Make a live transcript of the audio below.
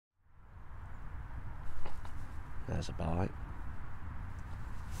has a bite.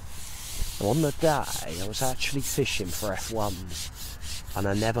 On the day I was actually fishing for F1s and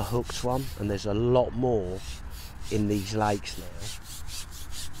I never hooked one, and there's a lot more in these lakes now.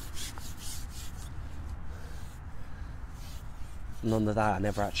 And on the day I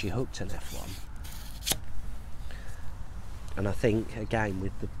never actually hooked an F1. And I think, again,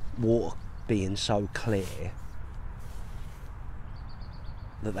 with the water being so clear,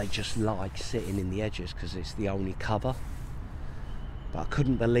 that they just like sitting in the edges because it's the only cover. But I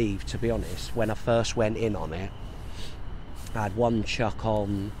couldn't believe, to be honest, when I first went in on it, I had one chuck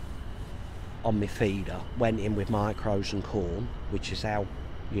on my feeder, went in with micros and corn, which is how,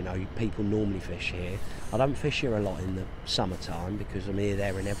 you know, people normally fish here. I don't fish here a lot in the summertime because I'm here,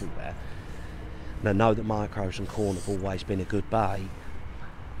 there and everywhere. And I know that micros and corn have always been a good bait.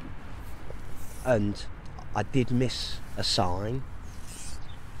 And I did miss a sign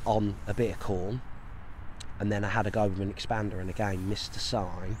on a bit of corn, and then I had to go with an expander and again missed a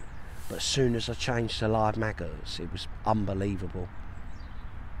sign. But as soon as I changed to live maggots, it was unbelievable.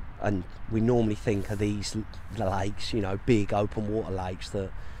 And we normally think of these lakes, you know, big open water lakes,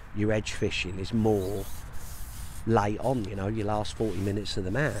 that your edge fishing is more late on, you know, your last 40 minutes of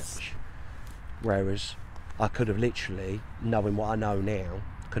the match. Whereas I could have literally, knowing what I know now,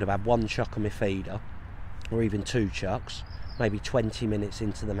 could have had one chuck on my feeder, or even two chucks, maybe 20 minutes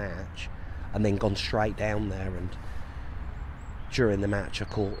into the match, and then gone straight down there. And during the match I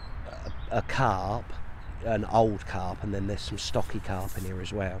caught a carp, an old carp, and then there's some stocky carp in here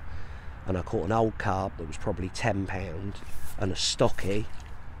as well. And I caught an old carp that was probably £10, and a stocky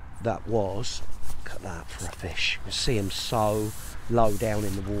that was, look at that for a fish, you see him so low down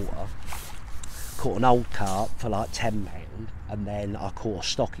in the water. Caught an old carp for like £10, and then I caught a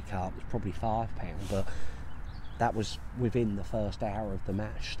stocky carp that was probably £5, but that was within the first hour of the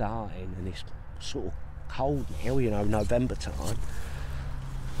match starting, and it's sort of cold now, you know, November time.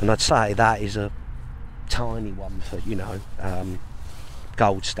 And I'd say that is a tiny one for, you know,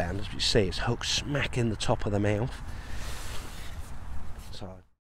 gold standards. You see it's hooked smack in the top of the mouth. So